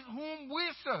God whom we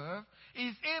serve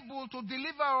is able to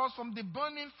deliver us from the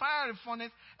burning fiery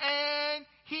furnace, and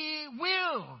He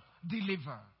will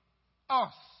deliver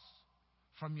us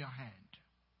from your hand.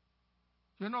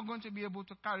 You're not going to be able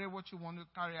to carry what you want to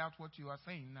carry out what you are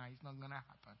saying now. It's not going to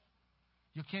happen.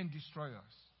 You can't destroy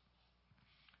us.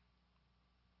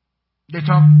 They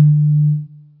talk.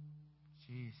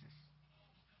 Jesus.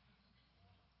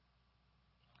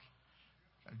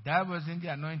 That wasn't the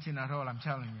anointing at all, I'm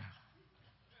telling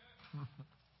you.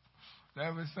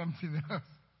 That was something else.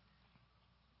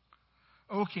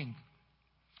 O king.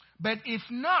 But if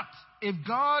not, if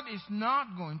God is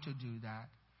not going to do that,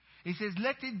 He says,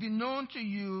 let it be known to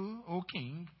you, O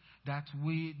king, that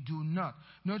we do not.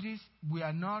 Notice, we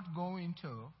are not going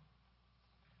to.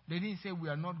 They didn't say we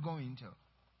are not going to.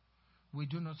 We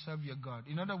do not serve your God.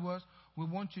 In other words, we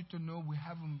want you to know we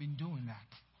haven't been doing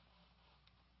that.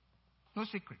 No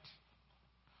secret.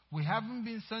 We haven't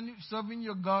been serving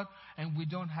your God, and we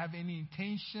don't have any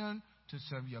intention to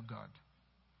serve your God.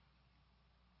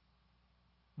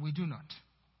 We do not.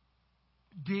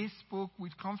 They spoke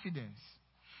with confidence.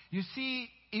 You see,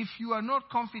 if you are not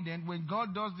confident, when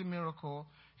God does the miracle,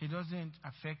 He doesn't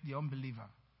affect the unbeliever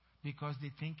because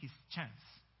they think it's chance.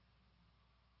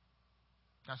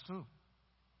 That's true.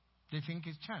 They think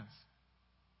it's chance.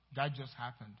 That just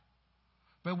happened.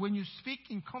 But when you speak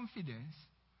in confidence,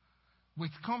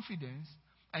 with confidence,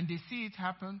 and they see it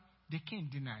happen, they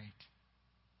can't deny it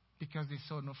because they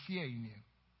saw no fear in you.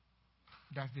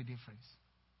 That's the difference.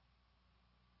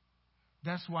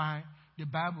 That's why the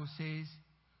Bible says,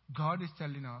 God is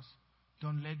telling us,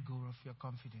 don't let go of your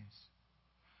confidence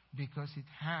because it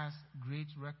has great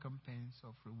recompense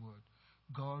of reward.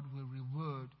 God will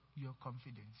reward your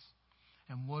confidence.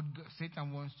 And what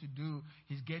Satan wants to do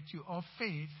is get you off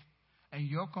faith and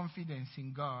your confidence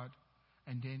in God,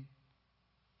 and then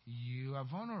you are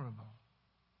vulnerable.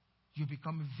 You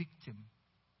become a victim,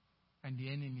 and the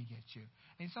enemy gets you.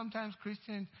 And sometimes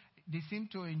Christians, they seem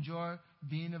to enjoy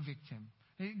being a victim.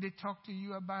 They talk to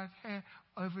you about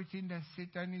everything that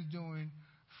Satan is doing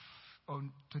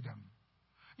to them.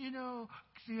 You know,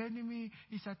 the enemy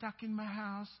is attacking my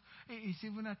house. He's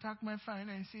even attacked my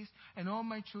finances. And all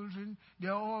my children,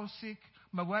 they're all sick.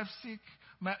 My wife's sick.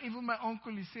 Even my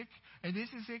uncle is sick. And this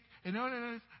is sick. And all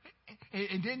that.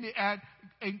 And then they add,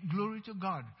 glory to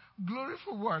God. Glory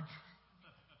for what?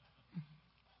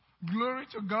 Glory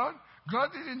to God? God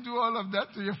didn't do all of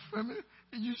that to your family.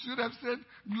 You should have said,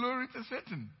 glory to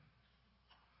Satan.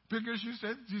 Because you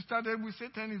said you started with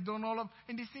Satan, he's done all of,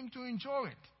 and they seem to enjoy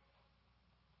it.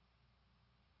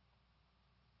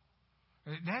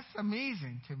 That's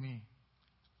amazing to me.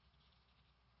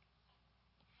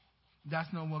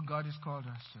 That's not what God has called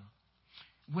us to.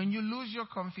 When you lose your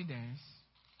confidence,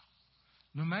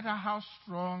 no matter how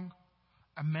strong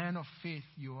a man of faith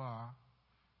you are,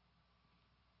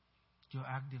 you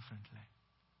act differently.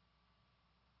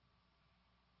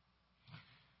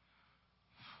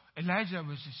 Elijah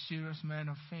was a serious man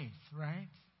of faith, right?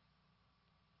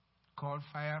 Called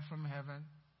fire from heaven,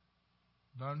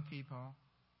 burned people.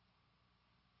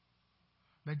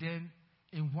 But then,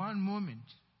 in one moment,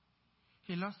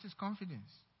 he lost his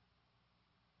confidence.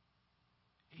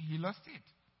 He lost it.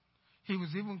 He was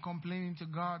even complaining to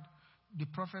God, the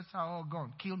prophets are all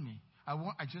gone. Kill me. I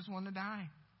just want to die.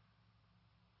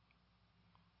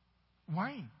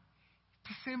 Why?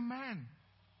 The same man.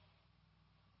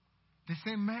 The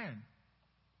same man.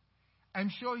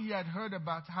 I'm sure he had heard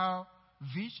about how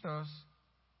vicious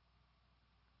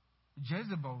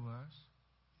Jezebel was.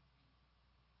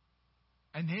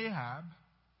 And Ahab,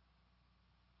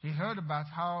 he heard about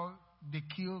how they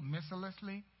killed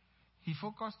mercilessly. He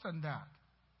focused on that.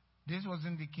 This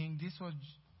wasn't the king, this was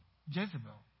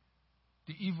Jezebel,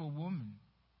 the evil woman.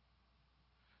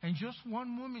 And just one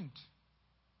moment,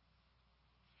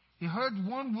 he heard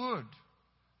one word.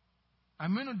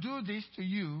 I'm going to do this to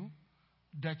you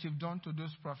that you've done to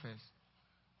those prophets.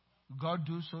 God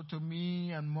do so to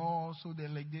me and more, so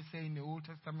that, like they say in the Old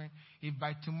Testament, if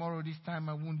by tomorrow this time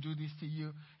I won't do this to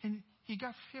you. And he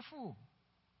got fearful.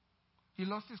 He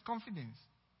lost his confidence.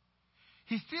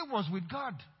 He still was with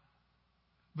God,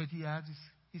 but he had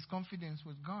his confidence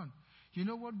was gone. You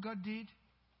know what God did?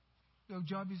 Your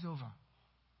job is over.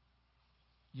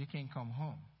 You can come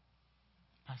home.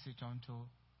 Pass it on to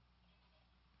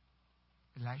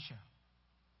Elisha.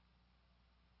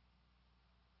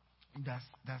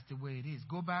 That's the way it is.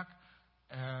 Go back,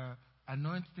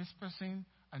 anoint this person,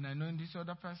 and anoint this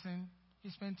other person. He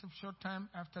spent a short time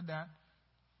after that.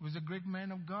 He was a great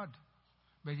man of God,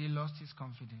 but he lost his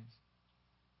confidence.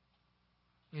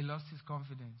 He lost his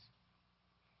confidence.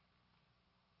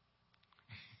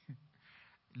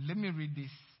 Let me read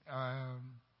this.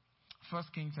 1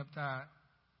 Kings chapter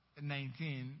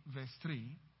 19, verse 3.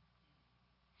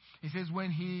 It says,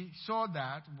 when he saw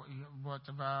that,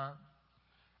 whatever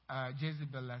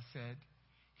Jezebel has said,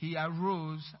 he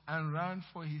arose and ran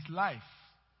for his life.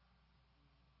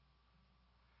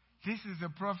 This is a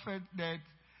prophet that,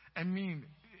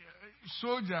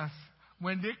 soldiers,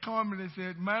 when they come and they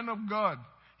say, man of God,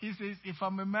 he says, if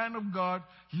I'm a man of God,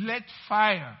 let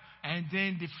fire. And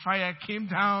then the fire came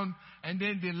down. And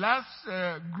then the last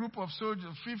group of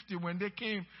soldiers, 50, when they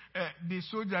came, the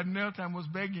soldier knelt and was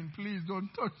begging, please don't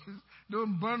touch us.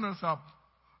 Don't burn us up.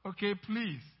 Okay,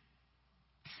 please.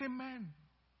 The same man.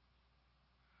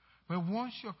 But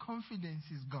once your confidence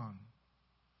is gone,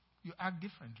 you act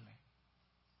differently.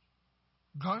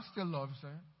 God still loves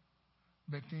her,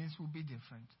 but things will be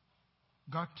different.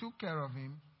 God took care of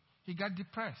him. He got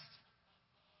depressed.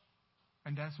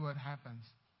 And that's what happens.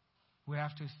 We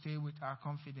have to stay with our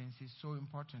confidence. It's so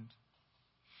important.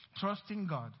 Trusting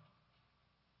God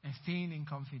and staying in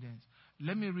confidence.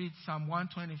 Let me read Psalm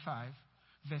 125,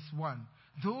 verse 1.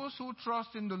 Those who trust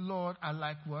in the Lord are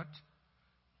like what?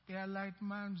 They are like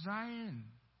Mount Zion,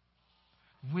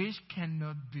 which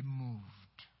cannot be moved.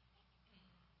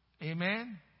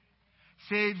 Amen?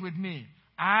 Say it with me.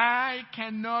 I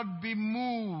cannot be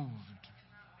moved.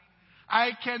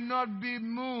 I cannot be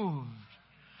moved.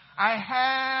 I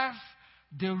have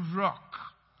the rock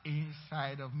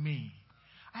inside of me.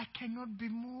 I cannot be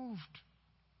moved.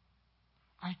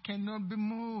 I cannot be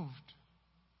moved.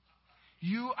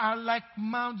 You are like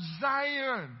Mount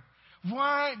Zion.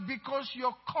 Why? Because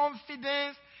your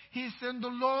confidence is in the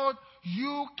Lord.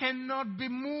 You cannot be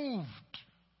moved.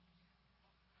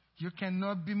 You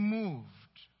cannot be moved.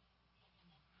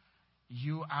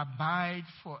 You abide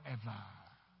forever.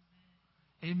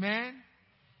 Amen?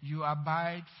 You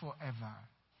abide forever.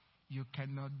 You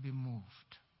cannot be moved.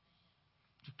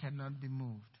 You cannot be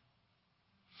moved.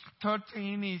 Third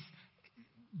thing is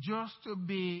just to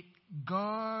be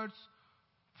God's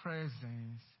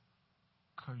presence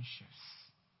conscious.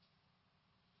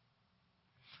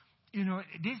 You know,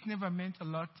 this never meant a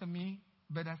lot to me,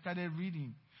 but I started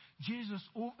reading.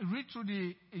 Read through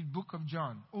the book of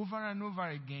John over and over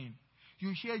again.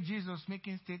 You hear Jesus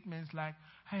making statements like,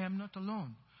 I am not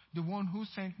alone. The one who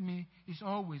sent me is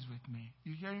always with me.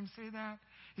 You hear him say that?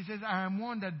 He says, I am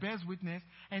one that bears witness,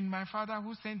 and my Father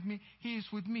who sent me, he is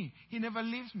with me. He never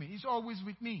leaves me. He's always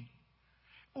with me.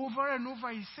 Over and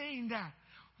over he's saying that.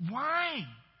 Why?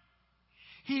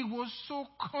 He was so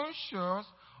conscious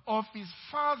of his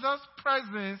Father's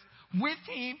presence with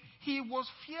him, he was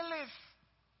fearless.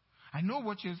 I know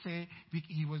what you say,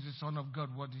 he was the Son of God.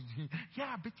 What did he?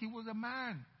 Yeah, but he was a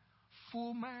man.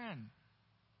 Full man.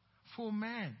 Full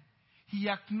man. He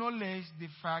acknowledged the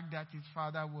fact that his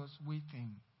Father was with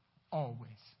him. Always.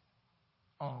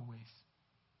 Always.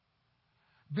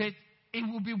 But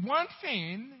it would be one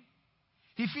thing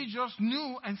if he just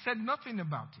knew and said nothing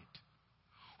about it.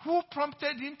 Who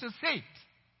prompted him to say it?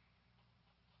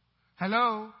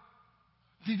 Hello?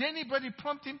 Did anybody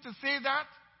prompt him to say that?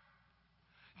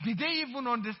 Did they even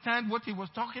understand what he was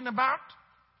talking about?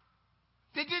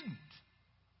 They didn't.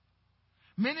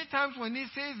 Many times when he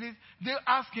says it, they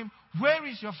ask him, where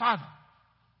is your Father?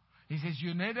 He says,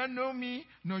 you neither know me,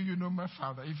 nor you know my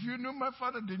Father. If you know my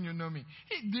Father, then you know me.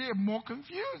 They are more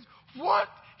confused. What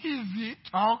is he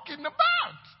talking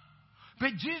about?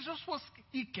 But Jesus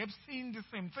he kept saying the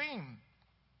same thing.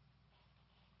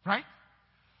 Right?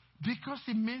 Because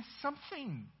it means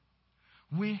something.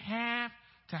 We have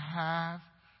to have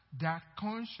that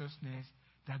consciousness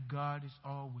that God is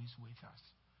always with us.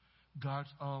 God's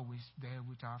always there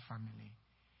with our family.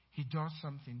 He does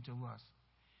something to us.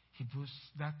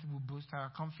 That will boost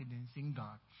our confidence in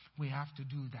God. We have to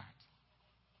do that.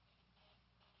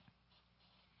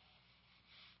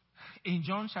 In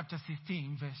John chapter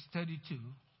 16, verse 32,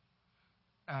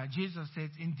 Jesus says,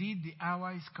 indeed the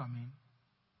hour is coming.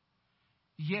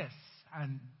 Yes,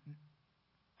 and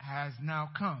has now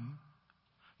come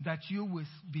that you will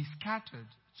be scattered.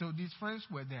 So these friends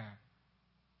were there,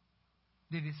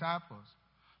 the disciples.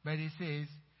 But he says,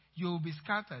 you will be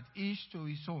scattered, each to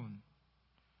his own,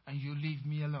 and you leave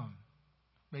me alone.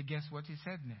 But guess what he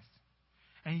said next?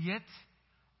 And yet,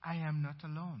 I am not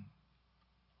alone,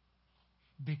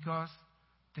 because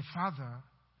the Father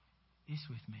is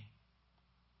with me.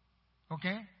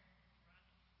 Okay?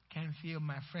 Can feel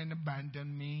my friend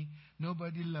abandoned me.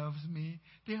 Nobody loves me.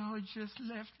 They all just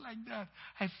left like that.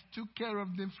 I took care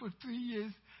of them for 3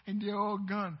 years and they're all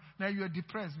gone. Now you're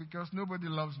depressed because nobody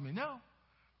loves me. No.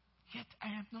 Yet I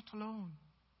am not alone.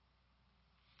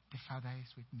 The Father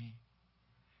is with me.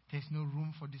 There's no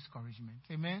room for discouragement.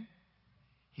 Amen?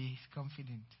 He is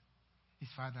confident. His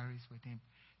Father is with him.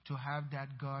 To have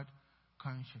that God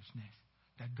consciousness,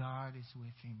 that God is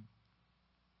with him.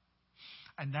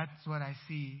 And that's what I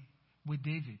see with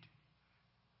David.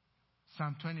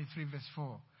 Psalm 23 verse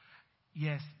 4.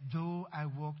 Yes, though I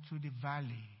walk through the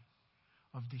valley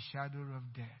of the shadow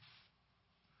of death,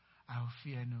 I will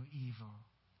fear no evil.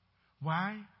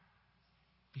 Why?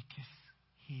 Because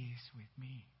he is with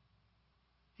me.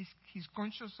 He's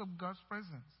conscious of God's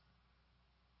presence.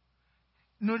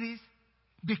 Notice,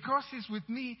 because he's with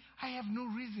me, I have no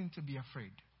reason to be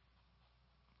afraid.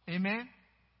 Amen?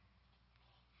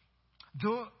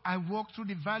 Though I walk through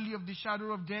the valley of the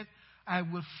shadow of death, I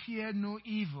will fear no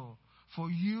evil,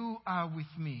 for you are with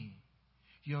me.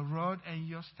 Your rod and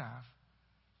your staff,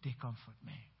 they comfort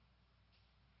me.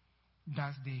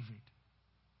 That's David.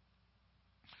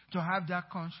 To have that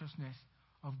consciousness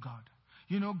of God.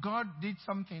 You know, God did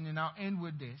something, and I'll end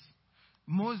with this.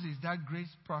 Moses, that great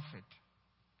prophet,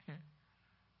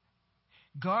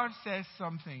 God says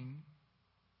something,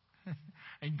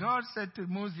 and God said to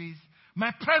Moses,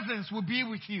 my presence will be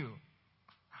with you.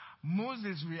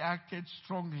 Moses reacted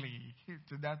strongly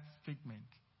to that statement.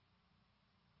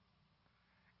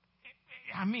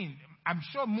 I mean, I'm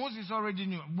sure Moses already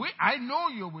knew. I know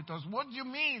you're with us. What do you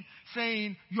mean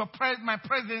saying my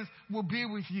presence will be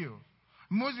with you?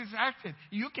 Moses acted.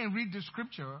 You can read the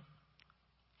scripture.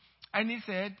 And he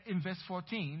said in verse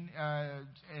 14,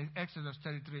 Exodus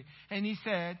 33, and he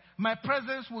said, my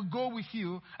presence will go with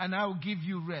you and I will give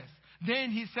you rest.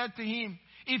 Then he said to him,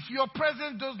 if your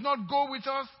presence does not go with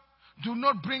us, do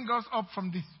not bring us up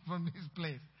from this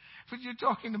place. What you're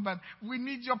talking about? We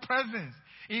need your presence.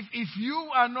 If you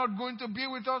are not going to be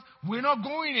with us, we're not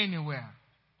going anywhere.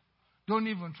 Don't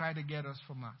even try to get us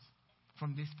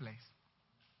from this place.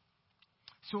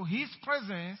 So his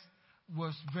presence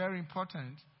was very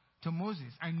important to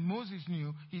Moses. And Moses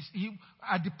knew,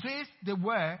 at the place they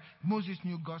were, Moses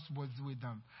knew God was with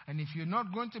them. And if you're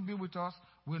not going to be with us,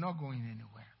 we're not going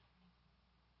anywhere.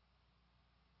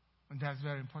 And that's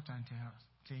very important to us,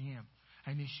 to him.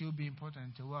 And it should be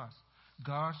important to us.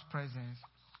 God's presence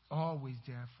always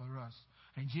there for us.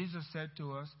 And Jesus said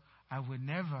to us, I will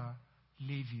never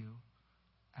leave you.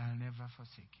 I'll never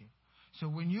forsake you. So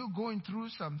when you're going through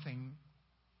something,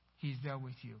 he's there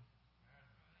with you.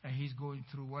 And he's going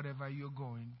through whatever you're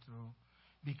going through.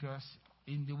 Because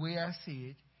in the way I see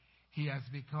it, he has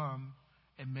become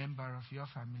a member of your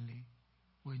family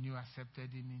when you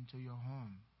accepted him into your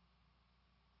home.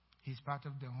 He's part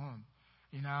of the home.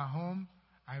 In our home,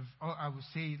 I will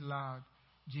say it loud,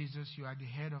 Jesus, you are the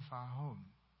head of our home.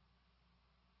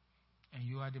 And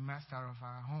you are the master of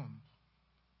our home.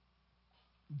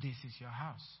 This is your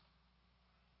house.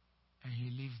 And he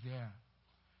lives there.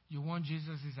 You want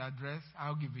Jesus' address?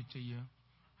 I'll give it to you.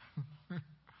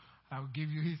 I'll give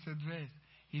you his address.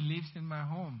 He lives in my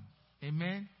home.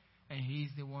 Amen? And he's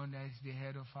the one that is the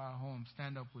head of our home.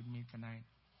 Stand up with me tonight.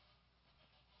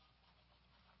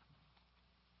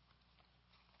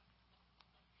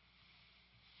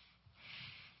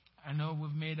 I know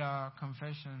we've made our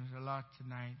confessions a lot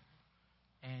tonight.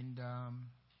 And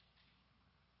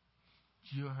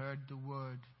you heard the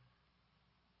word.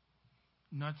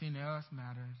 Nothing else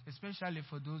matters. Especially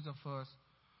for those of us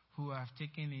who have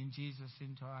taken in Jesus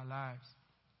into our lives.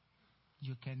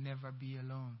 You can never be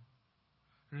alone.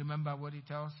 Remember what it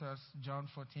tells us, John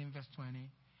 14, verse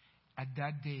 20. At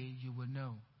that day you will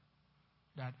know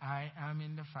that I am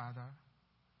in the Father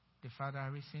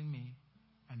is in me,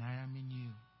 and I am in you.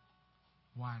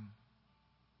 One.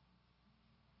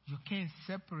 You can't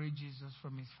separate Jesus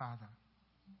from his Father.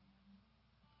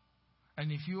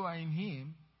 And if you are in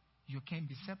him, you can't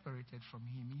be separated from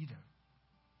him either.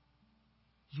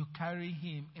 You carry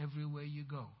him everywhere you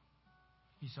go.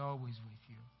 He's always with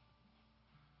you.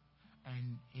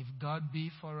 And if God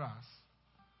be for us,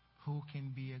 who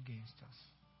can be against us?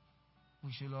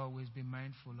 We should always be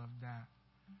mindful of that.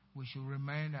 We should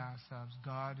remind ourselves,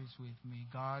 God is with me,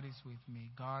 God is with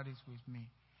me, God is with me.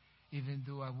 Even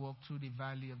though I walk through the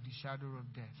valley of the shadow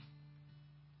of death,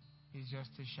 it's just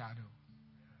a shadow.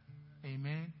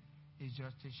 Amen? It's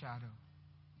just a shadow.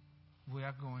 We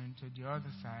are going to the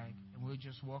other side, and we're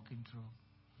just walking through.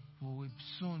 We will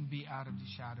soon be out of the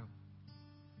shadow,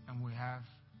 and we have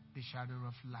the shadow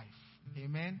of life.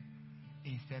 Amen?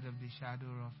 Instead of the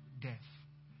shadow of death.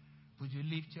 Would you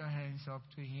lift your hands up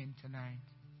to him tonight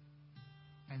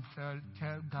and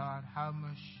tell God how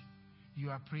much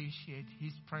you appreciate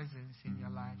his presence in your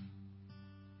life?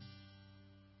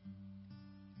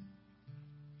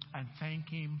 And thank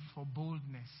him for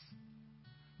boldness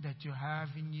that you have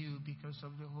in you because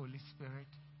of the Holy Spirit.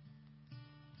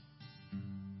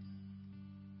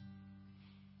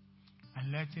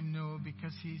 And let him know,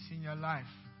 because he's in your life,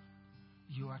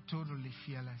 you are totally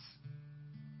fearless.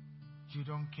 You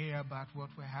don't care about what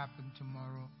will happen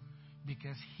tomorrow,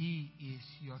 because he is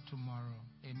your tomorrow.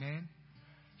 Amen?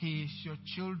 He is your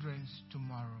children's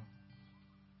tomorrow.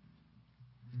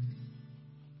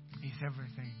 He's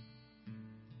everything.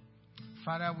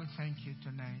 Father, we thank you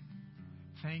tonight.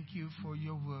 Thank you for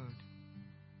your word.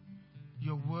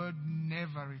 Your word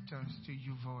never returns to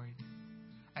you void.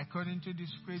 According to the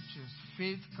scriptures,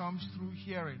 faith comes through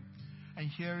hearing, and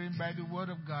hearing by the word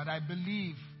of God. I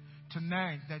believe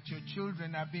tonight that your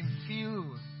children have been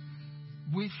filled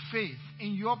with faith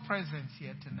in your presence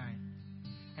here tonight.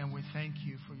 And we thank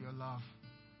you for your love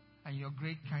and your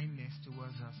great kindness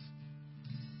towards us.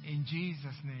 In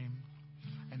Jesus' name.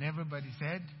 And everybody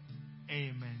said,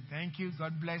 amen. Thank you.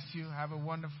 God bless you. Have a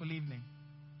wonderful evening.